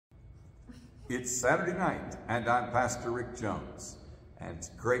It's Saturday night, and I'm Pastor Rick Jones, and it's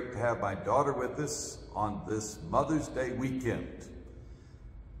great to have my daughter with us on this Mother's Day weekend.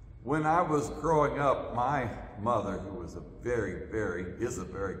 When I was growing up, my mother, who was is a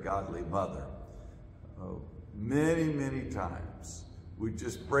very godly mother, many times would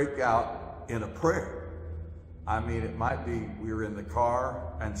just break out in a prayer. I mean, it might be we were in the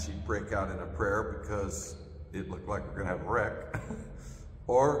car and she'd break out in a prayer because it looked like we're gonna have a wreck.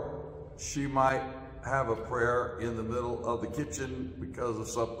 Or she might have a prayer in the middle of the kitchen because of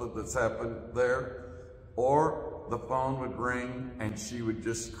something that's happened there. Or the phone would ring and she would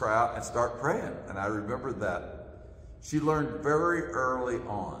just cry out and start praying. And I remember that. She learned very early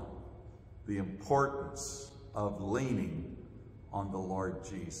on the importance of leaning on the Lord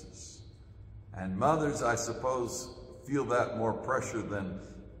Jesus. And mothers, I suppose, feel that more pressure than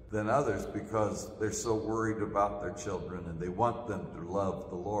others because they're so worried about their children and they want them to love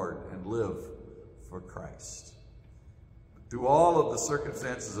the Lord and live for Christ. Through all of the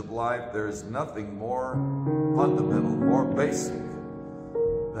circumstances of life, there is nothing more fundamental, more basic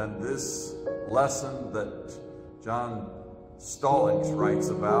than this lesson that John Stallings writes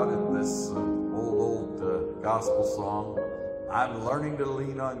about in this old gospel song, I'm learning to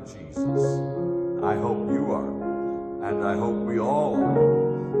lean on Jesus. I hope you are, and I hope we all are,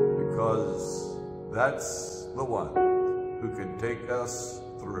 because that's the one who can take us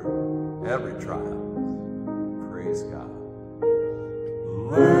through every trial. Praise God.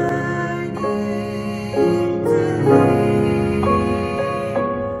 Learning to lean,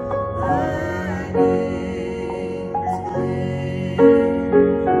 learning to lean.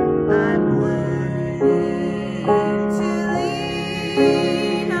 I'm learning to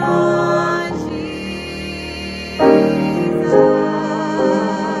lean on Jesus.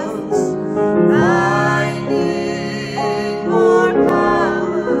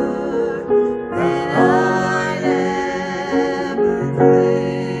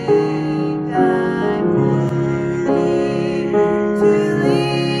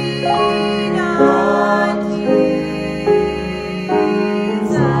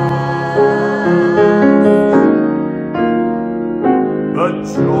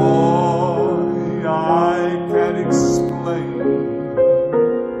 Joy I can't explain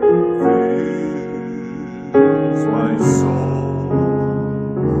fills my soul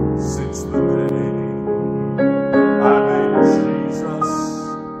since the day I made Jesus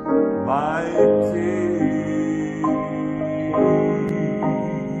my King.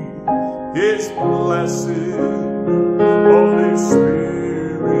 His blessed Holy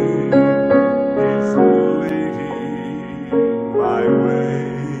Spirit is leading my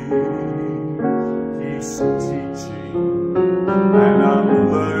way. He's teaching, and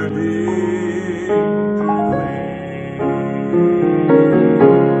I'm learning to lean.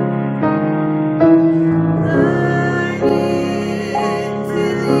 Learning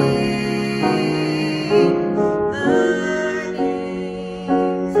to lean, learning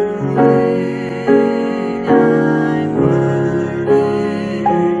to lean. I'm learning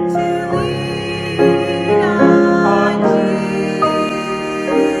to lean on Jesus.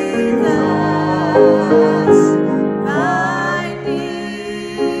 Finding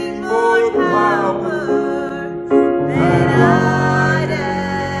more power than I'd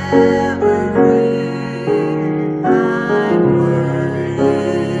ever need. I'm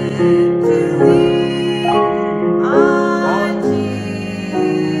learning to lean on Jesus.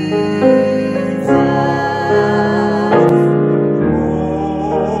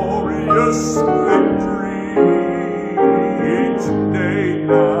 Glorious victory each day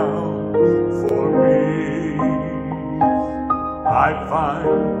now for me. I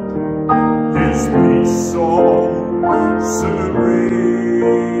find His peace so serene.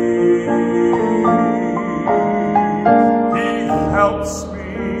 He helps me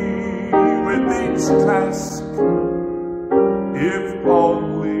with each task, if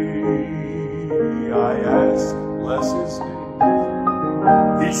only I ask. Bless His name.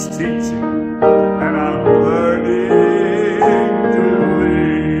 He's teaching, and I'm learning to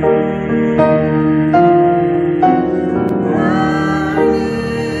lean.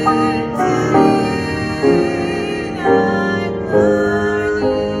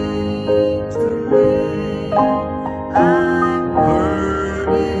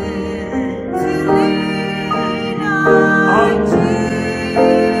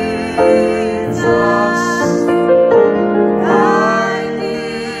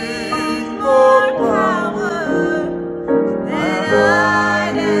 Power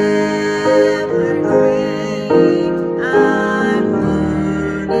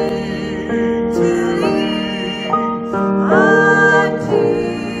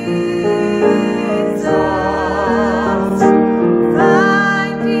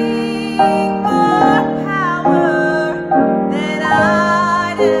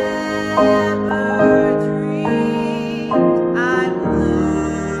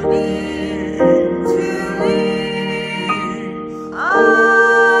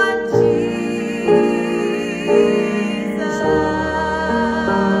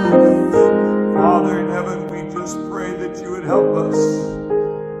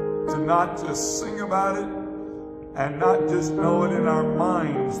not just sing about it and not just know it in our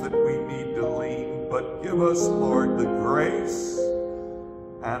minds that we need to lean, but give us, Lord, the grace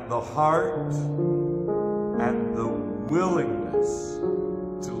and the heart and the willingness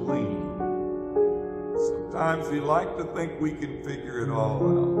to lean. Sometimes we like to think we can figure it all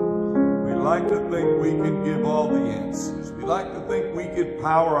out. We like to think we can give all the answers. We like to think we can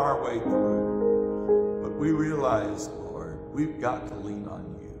power our way through. But we realize, Lord, we've got to lean on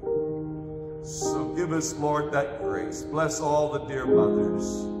you. So give us, Lord, that grace. Bless all the dear mothers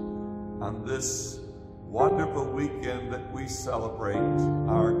on this wonderful weekend that we celebrate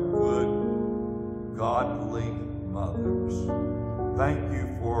our good, godly mothers. Thank you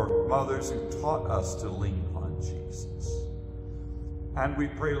for mothers who taught us to lean on Jesus. And we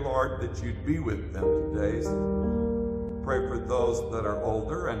pray, Lord, that you'd be with them today. Pray for those that are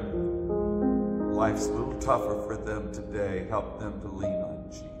older and life's a little tougher for them today. Help them to lean on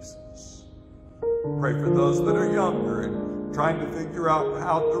Jesus. Pray for those that are younger and trying to figure out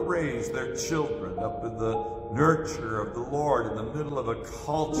how to raise their children up in the nurture of the Lord in the middle of a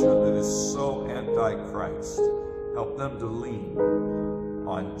culture that is so anti-Christ. Help them to lean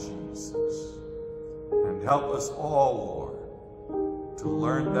on Jesus. And help us all, Lord, to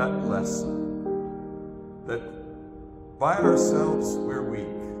learn that lesson that by ourselves we're weak.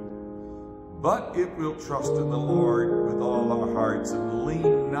 But if we'll trust in the Lord with all our hearts and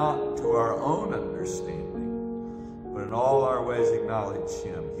lean not to our own understanding, but in all our ways acknowledge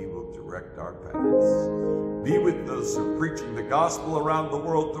him, he will direct our paths. Be with those who are preaching the gospel around the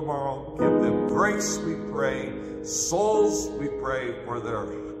world tomorrow. Give them grace, we pray. Souls, we pray for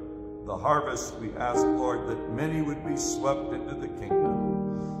the harvest. We ask, Lord, that many would be swept into the kingdom.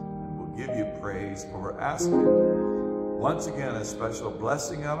 And we'll give you praise, for we're asking once again a special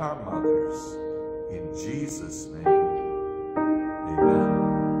blessing on our mothers. In Jesus' name.